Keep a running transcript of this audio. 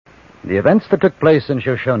The events that took place in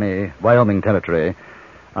Shoshone, Wyoming Territory,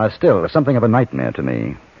 are still something of a nightmare to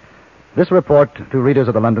me. This report to readers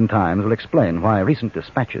of the London Times will explain why recent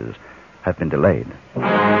dispatches have been delayed.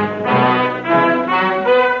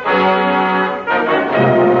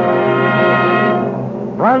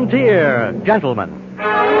 Frontier Gentlemen.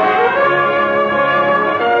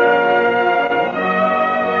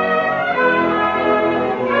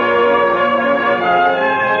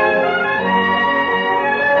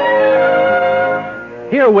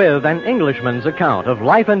 Herewith an Englishman's account of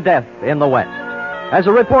life and death in the West. As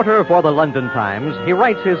a reporter for the London Times, he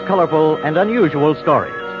writes his colorful and unusual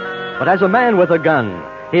stories. But as a man with a gun,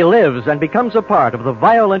 he lives and becomes a part of the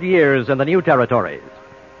violent years in the new territories.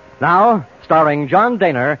 Now, starring John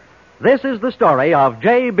Daner, this is the story of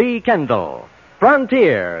J.B. Kendall,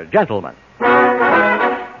 Frontier Gentlemen.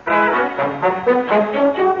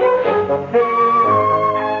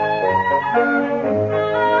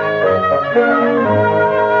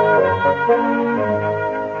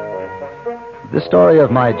 The story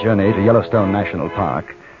of my journey to Yellowstone National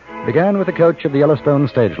Park began with the coach of the Yellowstone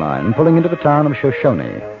stage line pulling into the town of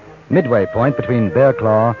Shoshone, midway point between Bear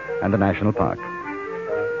Claw and the National Park.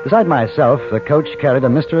 Beside myself, the coach carried a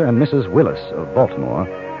Mr. and Mrs. Willis of Baltimore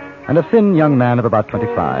and a thin young man of about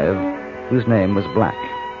 25 whose name was Black.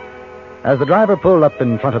 As the driver pulled up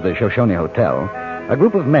in front of the Shoshone Hotel, a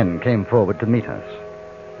group of men came forward to meet us.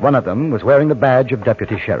 One of them was wearing the badge of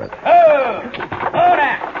deputy sheriff.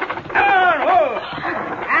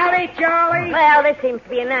 Charlie? Well, this seems to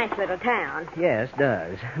be a nice little town. Yes,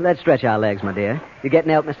 does. Let's stretch our legs, my dear. You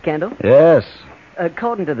getting out, Mr. Kendall? Yes.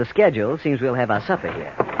 According to the schedule, seems we'll have our supper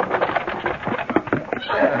here.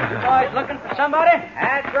 You boys looking for somebody?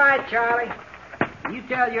 That's right, Charlie. You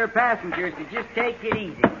tell your passengers to just take it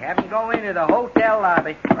easy. Have them go into the hotel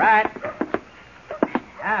lobby. Right.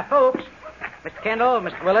 Folks. Mr. Kendall,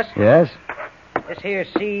 Mr. Willis. Yes? This here's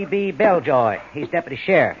C.B. Belljoy. He's deputy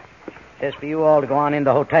sheriff. Says for you all to go on in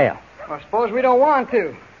the hotel. Well, suppose we don't want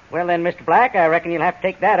to. Well, then, Mr. Black, I reckon you'll have to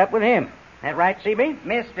take that up with him. That right, C.B.?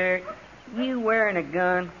 Mister, you wearing a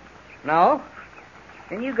gun? No.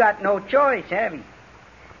 Then you got no choice, have you?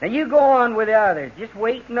 Now, you go on with the others. Just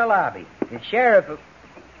wait in the lobby. The sheriff will...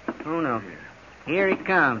 Oh, no. Here he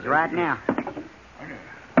comes right now.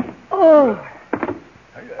 Oh,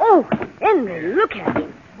 Henry, look at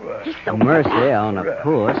him. He's so Mercy on a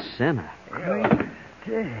poor sinner.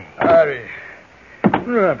 Howdy.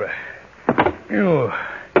 Remember, you,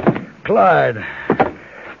 Clyde,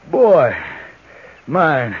 boy,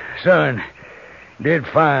 mine, son, did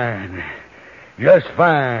fine. Just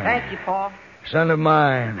fine. Thank you, Paul. Son of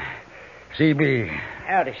mine, C.B.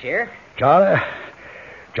 Howdy, Sheriff.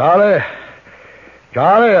 Charlie,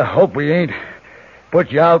 I hope we ain't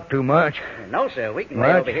put you out too much. No, sir. We can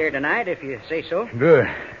wait over here tonight if you say so.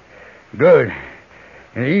 Good.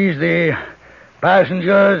 And ease the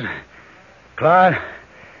passengers.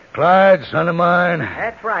 Clyde, son of mine.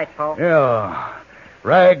 That's right, Paul. Yeah,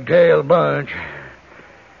 ragtail bunch.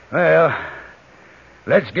 Well,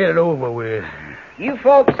 let's get it over with. You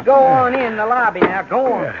folks go on in the lobby now.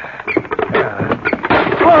 Go on.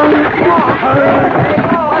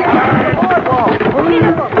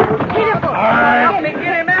 Help me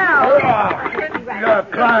get him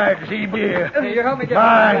out. Clyde, C.B. You help me get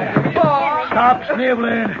Fine. Stop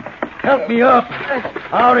sniveling. Help me up.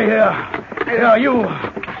 Out of here. Yeah, you,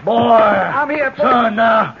 boy. I'm here, Paul. Son,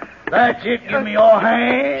 now. That's it. Give me your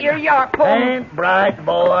hand. Here you are, Paul. Hand bright,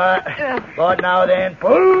 boy. But now then,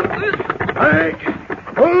 pull.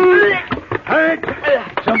 Pull.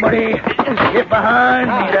 Somebody get behind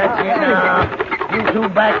me. That's it now. You two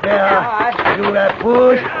back there. Do that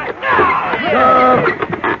push. Shove.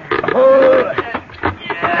 Pull.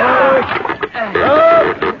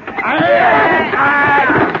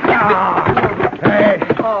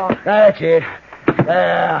 That's it.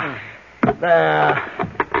 There.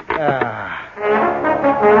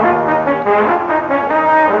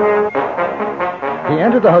 He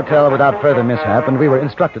entered the hotel without further mishap, and we were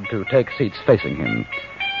instructed to take seats facing him.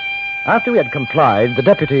 After we had complied, the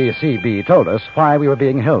deputy C.B. told us why we were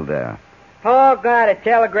being held there. Paul got a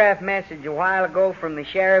telegraph message a while ago from the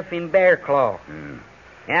sheriff in Bear Claw.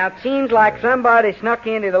 Now, it seems like somebody snuck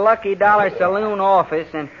into the Lucky Dollar Saloon office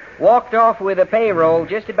and walked off with a payroll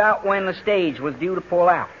just about when the stage was due to pull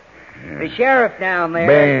out. The sheriff down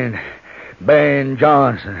there... Ben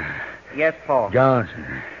Johnson. Yes, Paul.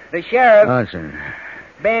 Johnson. The sheriff... Johnson.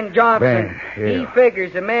 Ben Johnson. Ben, yeah. He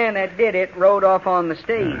figures the man that did it rode off on the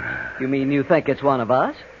stage. You mean you think it's one of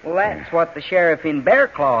us? Well, that's what the sheriff in Bear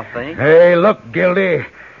Claw thinks. Hey, look, Gildy.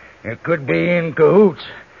 It could be in cahoots.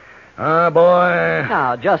 Boy.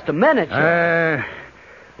 Now, just a minute, sir.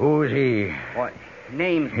 Who's he? What?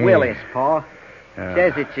 Name's Willis, Pa.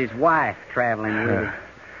 Says it's his wife traveling with him.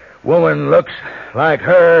 Woman looks like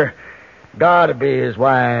her. Gotta be his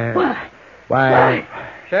wife. Why?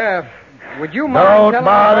 Sheriff, would you mind Don't telling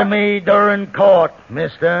bother me me during court,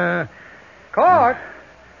 mister. Court?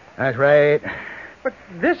 That's right. But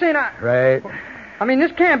this ain't a... Right. I mean,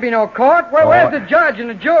 this can't be no court. Where's the judge and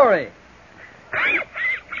the jury?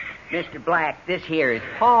 Mr. Black, this here is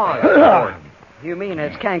Pa's court. You mean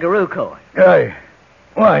it's kangaroo court? Hey,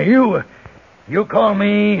 why, you call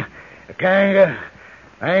me a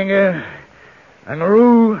kangaroo?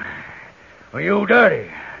 Well, you dirty.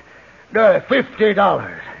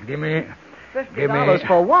 $50. Give me $50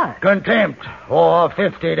 for what? contempt for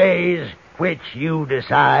 50 days, which you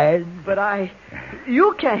decide. But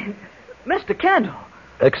you can't... Mr. Kendall.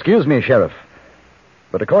 Excuse me, Sheriff.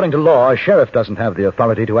 But according to law, a sheriff doesn't have the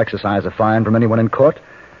authority to exercise a fine from anyone in court.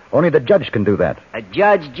 Only the judge can do that. A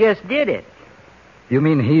judge just did it. You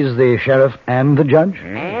mean he's the sheriff and the judge?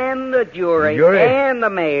 And the jury, Jury? and the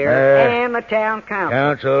mayor, and the town council.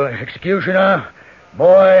 Counsel, executioner,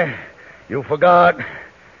 boy, you forgot.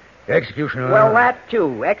 Executioner. Well, that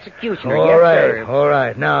too. Executioner, All yes, right, sir. all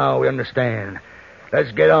right. Now we understand.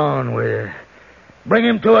 Let's get on with it. Bring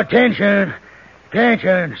him to attention.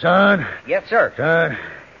 Attention, son. Yes, sir. Son.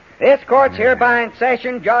 This court's hereby in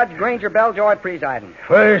session. Judge Granger Belljoy presiding.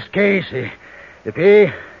 First case,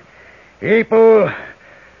 the people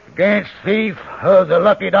against thief of the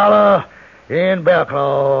lucky dollar in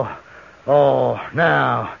Bellclaw. Oh,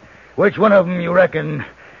 now, which one of them you reckon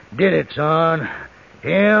did it, son?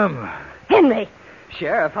 Him? Henry.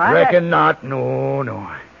 Sheriff, Reckon not.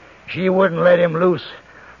 No. She wouldn't let him loose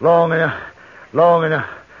long enough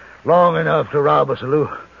to rob a saloon.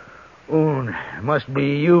 Must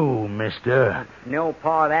be you, mister. No,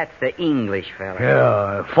 Pa, that's the English fella.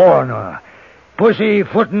 Yeah, foreigner.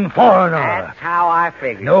 Pussy-footin' foreigner. That's how I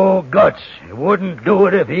figured. No guts. He wouldn't do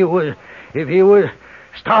it if he was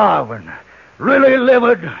starving. Really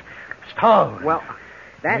livid, starving. Well,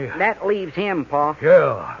 that leaves him, Pa.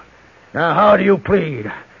 Yeah. Now, how do you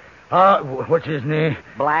plead? What's his name?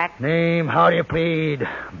 Black. Name, how do you plead?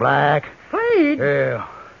 Black. Plead? Yeah.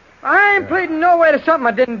 I ain't pleading no way to something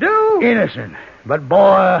I didn't do. Innocent. But,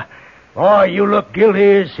 boy, you look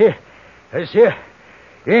guilty as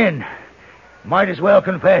in. Might as well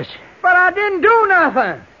confess. But I didn't do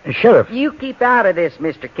nothing. Sheriff. You keep out of this,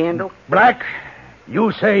 Mr. Kendall. Black,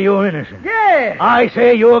 you say you're innocent. Yeah. I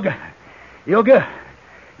say you're guilty.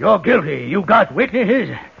 You got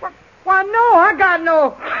witnesses? Why, no, I got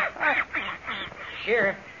no...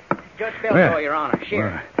 Sheriff. Judge Belljoy, Your Honor.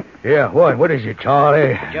 Sheriff. Yeah, what is it,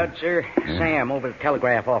 Charlie? Judge, sir, Sam over at the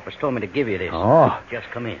telegraph office told me to give you this. Oh. Just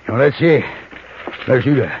come in. Now, let's see. Let's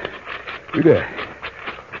do that.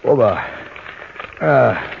 Over.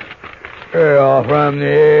 From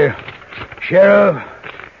the Sheriff,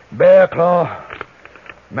 Bearclaw,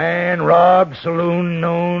 man robbed saloon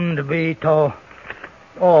known to be tall.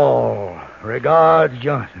 Oh, regards,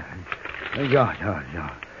 Johnson.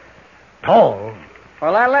 Tall?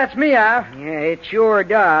 Well, that lets me out. Yeah, it sure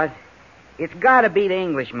does. It's got to be the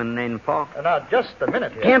Englishman, then, Pa. Now, just a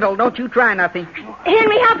minute here. Kendall, don't you try nothing.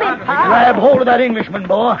 Henry, help him. Grab hold of that Englishman,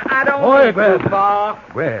 boy. I don't Boy, need grab. to, Pa.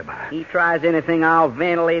 Grab. He tries anything, I'll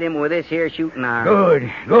ventilate him with this here shooting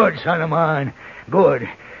iron. Good, son of mine. Good.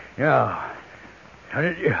 Yeah.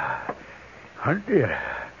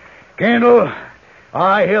 Kendall,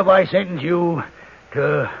 I hereby sentence you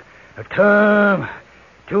to a term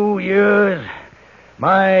 2 years.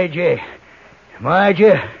 My jail.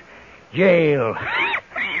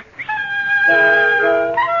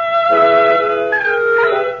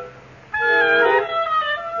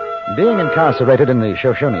 Being incarcerated in the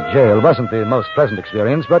Shoshone jail wasn't the most pleasant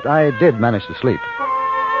experience, but I did manage to sleep.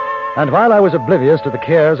 And while I was oblivious to the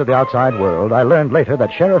cares of the outside world, I learned later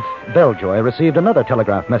that Sheriff Belljoy received another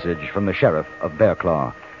telegraph message from the sheriff of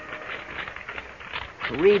Bearclaw.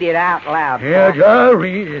 Read it out loud, Yeah, Pa. I'll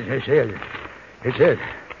read it. It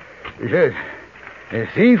says, a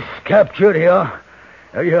thief captured here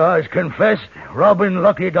has confessed robbing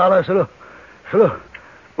lucky dollar saloon.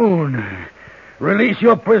 Release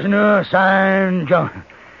your prisoner, signed John.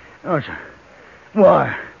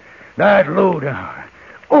 Why, that lowdown.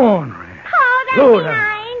 Ornery. Oh, that Go means down.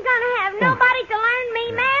 I ain't gonna have nobody to learn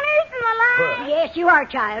me manners and the like. Yes, you are,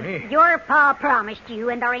 child. Me? Your pa promised you,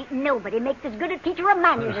 and there ain't nobody makes as good a teacher of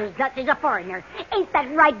manners as such as a foreigner. Ain't that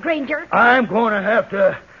right, Granger? I'm going to have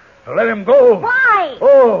to let him go. Why?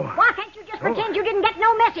 Oh, Why can't you just pretend you didn't get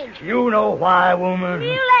no message? you know why, woman. You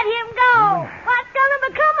let him go. What's gonna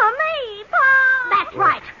become of me, Pa? That's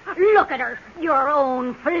right. Look at her, your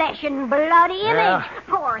own flesh and blood image. Yeah.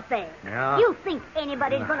 Poor thing. Yeah. You think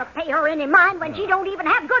anybody's going to pay her any mind when she don't even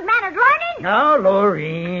have good manners learning? Now,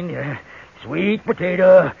 Lorene, sweet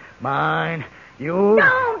potato, mine, you...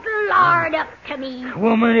 Don't lard up to me.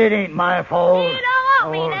 Woman, it ain't my fault. You don't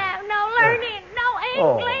want me to have no learning, no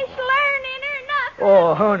English learning or nothing.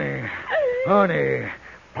 Oh, honey,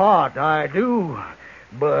 part I do,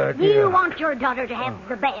 but... You want your daughter to have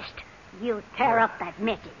the best. You tear up that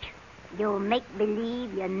message. You'll make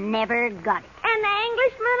believe you never got it. And the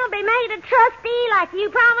Englishman will be made a trustee like you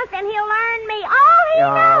promised, and he'll learn me all he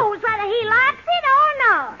knows, whether he likes it or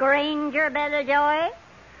not. Granger Belljoy,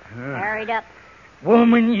 carried up.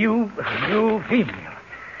 Woman, you female.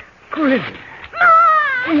 Crazy. Ma,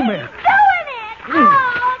 Female. he's doing it.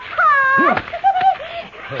 Oh, Pop.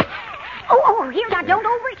 Oh, here, now, don't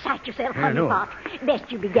overexcite yourself, honey, no. Pop. Best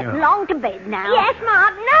you be getting along to bed now. Yes,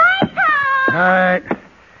 Mom. Night, Pop.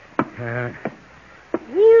 All right.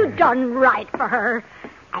 You done right for her.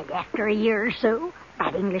 And after a year or so,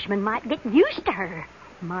 that Englishman might get used to her.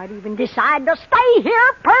 Might even decide to stay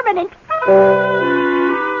here permanent.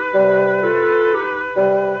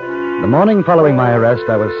 The morning following my arrest,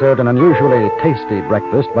 I was served an unusually tasty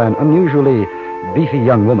breakfast by an unusually beefy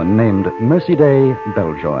young woman named Mercy Day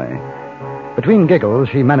Belljoy. Between giggles,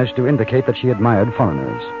 she managed to indicate that she admired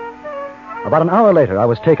foreigners. About an hour later, I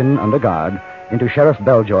was taken under guard into Sheriff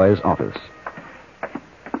Belljoy's office.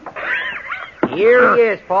 Here he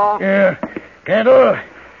is, Paul. Yeah, Kendall,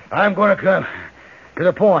 I'm going to come to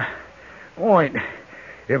the point,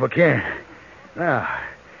 if I can. Now,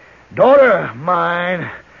 daughter of mine,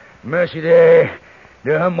 Mercy Day,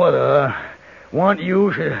 her mother, want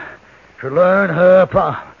you should learn her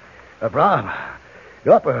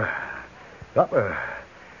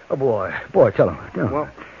Oh, boy, tell him. Well,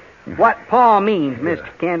 what Paul means, Mr.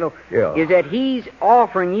 Kendall, is that he's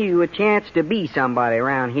offering you a chance to be somebody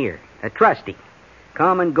around here, a trustee.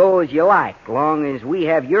 Come and go as you like, long as we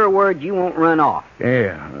have your word you won't run off.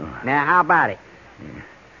 Yeah. Now, how about it?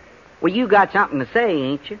 Well, you got something to say,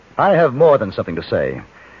 ain't you? I have more than something to say.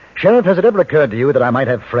 Sheriff, has it ever occurred to you that I might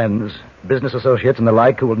have friends, business associates and the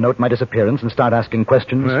like, who will note my disappearance and start asking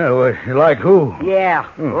questions? Well, like who? Yeah,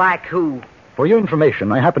 like who? For your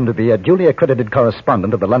information, I happen to be a duly accredited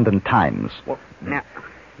correspondent of the London Times. Well, now,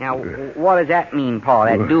 what does that mean, Paul?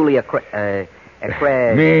 That duly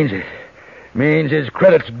Means his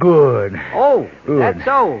credit's good. Oh, Good. that's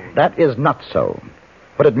so. That is not so.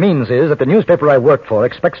 What it means is that the newspaper I work for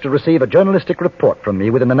expects to receive a journalistic report from me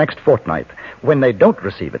within the next fortnight. When they don't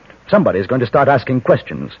receive it, somebody's going to start asking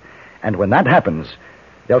questions. And when that happens,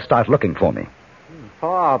 they'll start looking for me.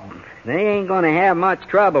 Paul, they ain't going to have much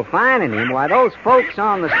trouble finding him. Why, those folks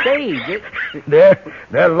on the stage...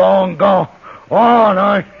 They're long gone. On,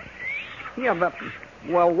 aren't they? Yeah, but...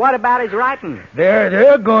 Well, what about his writing?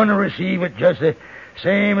 They're going to receive it just the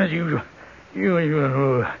same as usual.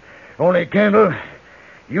 Only, Kendall,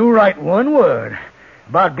 you write one word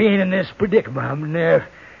about being in this predicament.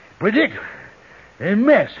 A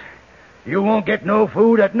mess. You won't get no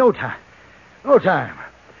food at no time. No time.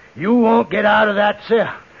 You won't get out of that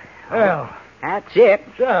cell. Well, That's it.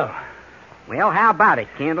 so. Well, how about it,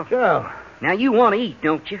 Kendall? So. Now, you want to eat,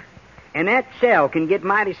 don't you? And that cell can get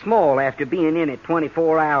mighty small after being in it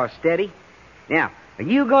 24 hours steady. Now, are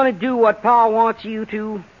you going to do what Paul wants you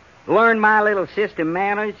to? Learn my little system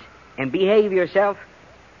manners and behave yourself?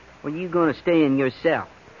 Or are you going to stay in your cell?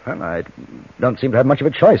 Well, I don't seem to have much of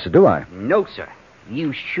a choice, do I? No, sir.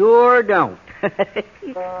 You sure don't.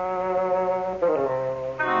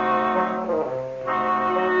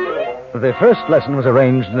 The first lesson was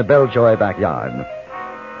arranged in the Belljoy backyard.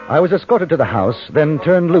 I was escorted to the house, then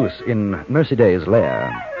turned loose in Mercy Day's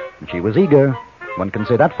lair. She was eager, one can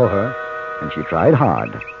say that for her, and she tried hard.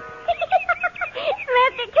 Mr.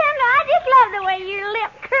 Kendall, I just love the way your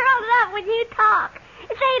lip curls up when you talk.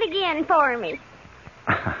 Say it again for me.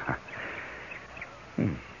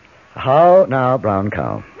 How now, brown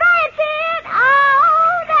cow? That's it.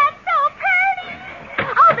 Oh, that's so pretty.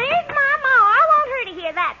 Oh, there's my ma. I want her to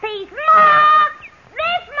hear that piece. Ma,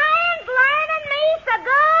 this man's learning me so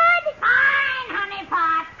good. Fine, honey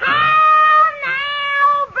pot. How now,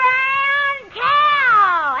 brown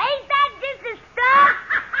cow? Ain't that just the stuff?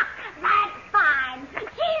 That's fine.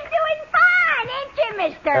 She's doing fine, ain't you,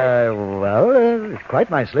 mister? Quite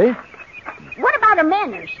nicely. What about her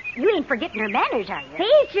manners? You ain't forgetting her manners, are you?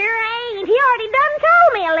 He sure ain't. He already done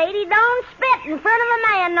told me a lady don't spit in front of a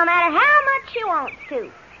man no matter how much she wants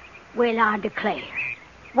to. Well, I declare.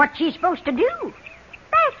 What's she supposed to do?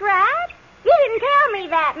 That's right. You didn't tell me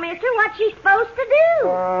that, mister, what she's supposed to do.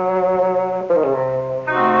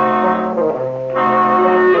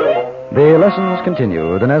 lessons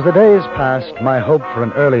continued, and as the days passed, my hope for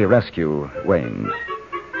an early rescue waned.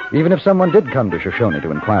 Even if someone did come to Shoshone to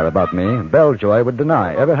inquire about me, Belljoy would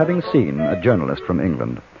deny ever having seen a journalist from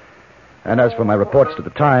England. And as for my reports to the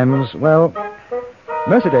Times, well,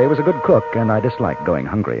 Mercedes was a good cook, and I disliked going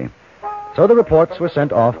hungry. So the reports were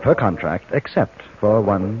sent off per contract, except for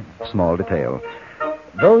one small detail.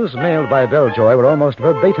 Those mailed by Belljoy were almost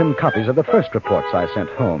verbatim copies of the first reports I sent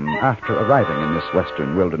home after arriving in this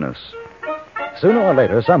western wilderness. Sooner or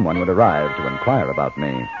later, someone would arrive to inquire about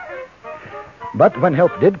me. But when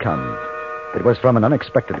help did come, it was from an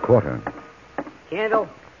unexpected quarter. Kendall,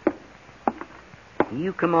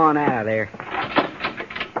 you come on out of there.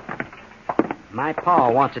 My pa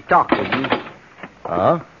wants to talk with you.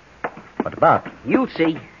 Oh? What about? You'll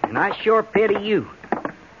see, and I sure pity you.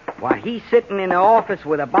 Why, he's sitting in the office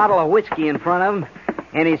with a bottle of whiskey in front of him,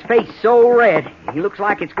 and his face so red, he looks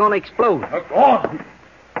like it's going to explode. Go on.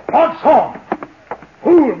 What's on?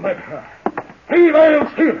 Who'll make her? Female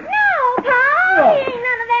stealer. No, Pa. No. He ain't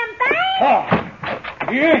none of them things. Oh,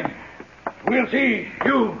 he ain't. We'll see.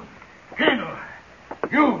 You, Kendall,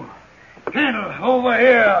 over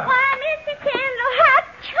here. Why, Mr. Kendall, how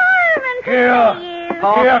charming to Here. see you.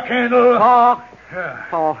 Pa. Here, Kendall. Pa, Here.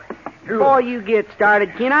 Pa, before you get started,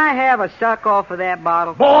 can I have a suck off of that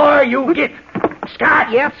bottle? Boy, you get Scott.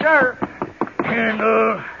 Yes, sir.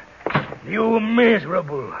 Kendall, you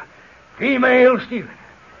miserable female stealing,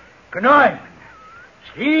 conniving,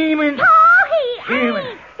 scheming. Pa, he Stealing.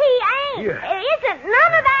 ain't. He ain't. Yeah. It isn't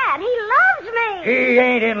none of that. He loves me. He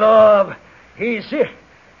ain't in love. He's sick.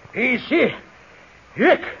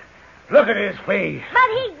 Hick, look at his face. But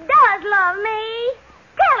he does love me.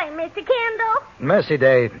 Tell him, Mr. Kendall. Mercy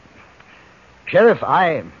Day. Sheriff, It's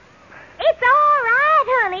all right,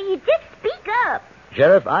 honey. You just speak up.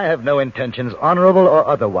 Sheriff, I have no intentions, honorable or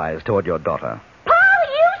otherwise, toward your daughter. Pa,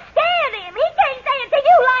 you stand him. He can't say it to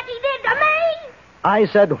you like he did to me. I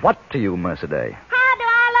said what to you, Mercy Day? How do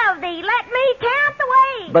I love thee? Let me count the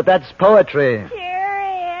ways. But that's poetry. Sure is.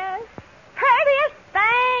 Prettiest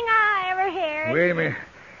thing I ever heard. Wait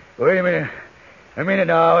a minute. A minute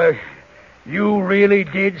now. You really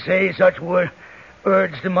did say such words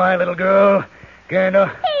to my little girl, Kendall?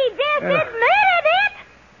 He just admitted it.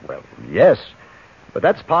 Well, yes, but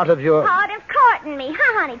that's part of your... Part of courting me,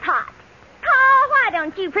 huh, honey pot? Pa, why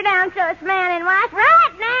don't you pronounce us man and wife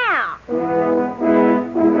right now?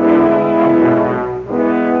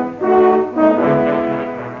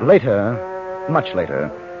 Later, much later,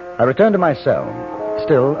 I returned to my cell,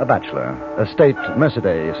 still a bachelor, a state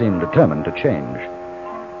Mercedes seemed determined to change.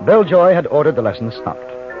 Belljoy had ordered the lesson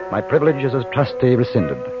stopped, my privilege as a trustee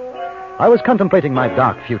rescinded. I was contemplating my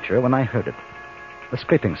dark future when I heard it. A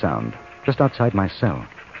scraping sound just outside my cell.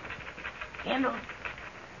 Kendall,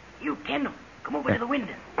 come over to the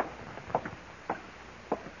window.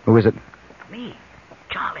 Who is it? Me,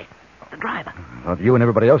 Charlie, the driver. I thought you and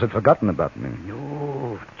everybody else had forgotten about me.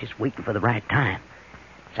 No, just waiting for the right time.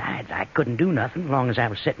 Besides, I couldn't do nothing as long as I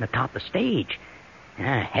was sitting atop the stage. And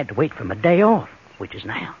I had to wait for my day off, which is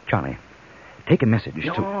now. Charlie, take a message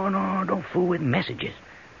to... No, don't fool with messages.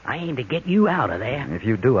 I aim to get you out of there. If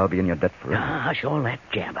you do, I'll be in your debt forever. Hush all that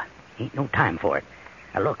jabber. Ain't no time for it.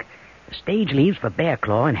 Now, look, the stage leaves for Bear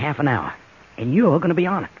Claw in half an hour, and you're going to be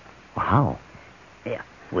on it. Well, how? Yeah,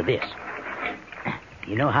 with this.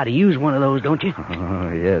 You know how to use one of those, don't you?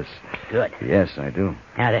 Oh, yes. Good. Yes, I do.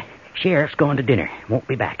 Now, the sheriff's going to dinner. Won't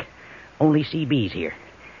be back. Only CB's here.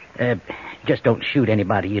 Just don't shoot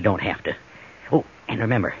anybody you don't have to. Oh, and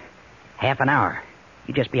remember, half an hour.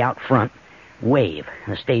 You just be out front, wave,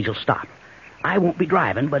 and the stage will stop. I won't be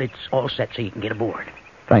driving, but it's all set so you can get aboard.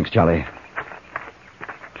 Thanks, Charlie.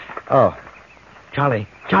 Oh, Charlie.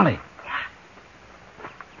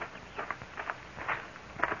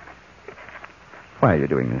 Why are you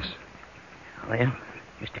doing this? Well,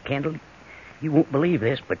 Mr. Kendall, you won't believe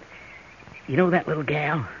this, but you know that little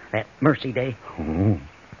gal, that Mercy Day? Oh.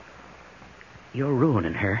 You're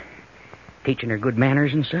ruining her, teaching her good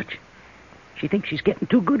manners and such. She thinks she's getting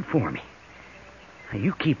too good for me. Now,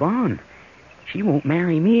 you keep on. She won't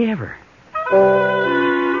marry me ever.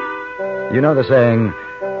 You know the saying,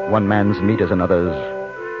 one man's meat is another's...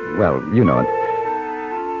 Well, you know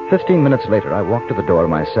it. 15 minutes later, I walked to the door of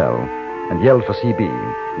my cell and yelled for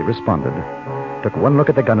CB. He responded, took one look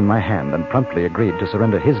at the gun in my hand, and promptly agreed to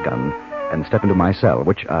surrender his gun and step into my cell,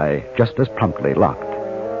 which I just as promptly locked.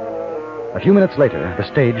 A few minutes later, the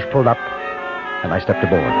stage pulled up, and I stepped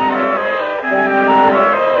aboard.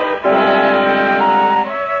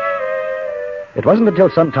 It wasn't until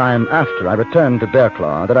some time after I returned to Bear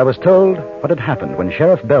Claw that I was told what had happened when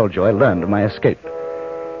Sheriff Belljoy learned of my escape.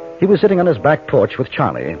 He was sitting on his back porch with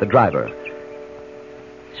Charlie, the driver.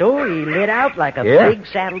 So he lit out like a Yeah. big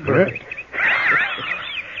saddle bird.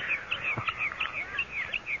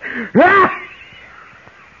 Ah!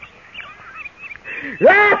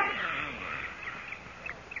 Ah!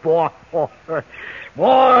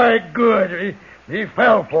 Boy, good. He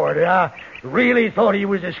fell for it. I really thought he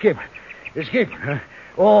was escaping.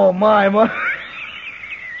 Oh, my.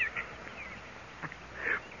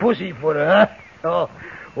 Pussyfooter, huh?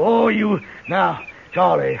 Oh, you... Now,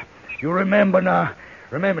 Charlie, you remember now,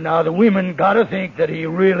 the women gotta think that he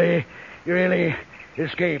really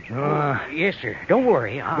escaped. Yes, sir. Don't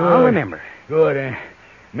worry. I'll remember. Good.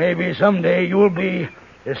 Maybe someday you'll be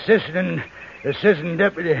assistant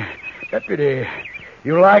deputy.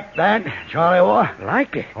 You like that, Charlie? What?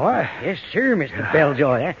 Like it? What? Yes, sir, Mr.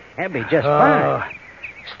 Belljoy. That'd be just fine.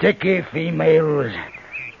 Sticky females.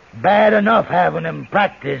 Bad enough having them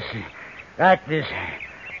practice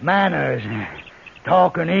manners,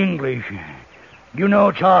 talking English. You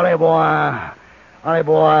know, Charlie boy,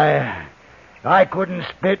 I couldn't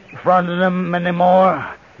spit in front of them anymore.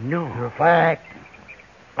 No. For a fact.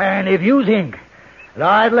 And if you think that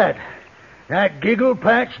I'd let that giggle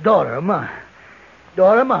patch daughter of mine,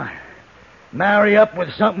 marry up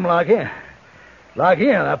with something like him,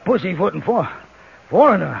 a pussyfooting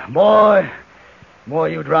foreigner, boy,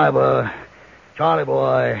 you driver, Charlie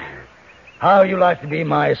boy, how you like to be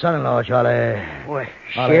my son-in-law, Charlie? Boy,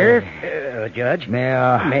 Charlie. Sheriff, Judge.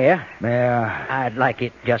 Mayor. I'd like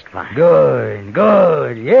it just fine.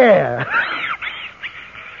 Good, yeah.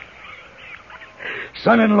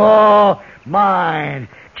 Son-in-law, mine,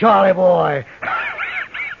 Charlie boy.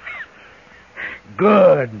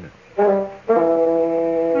 Good.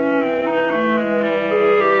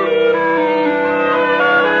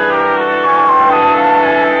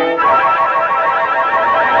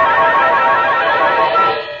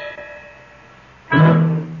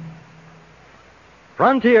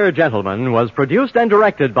 Frontier Gentleman was produced and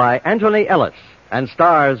directed by Anthony Ellis and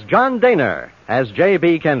stars John Daner as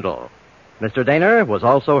J.B. Kendall. Mr. Daner was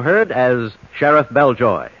also heard as Sheriff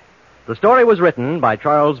Belljoy. The story was written by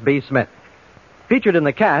Charles B. Smith. Featured in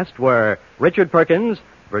the cast were Richard Perkins,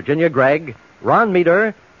 Virginia Gregg, Ron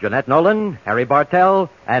Meader, Jeanette Nolan, Harry Bartell,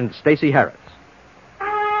 and Stacey Harris.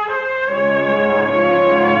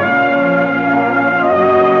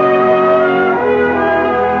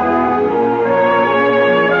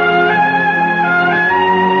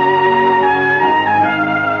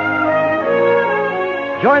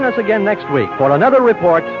 Join us again next week for another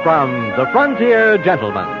report from the Frontier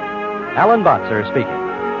Gentleman. Alan Botzer speaking.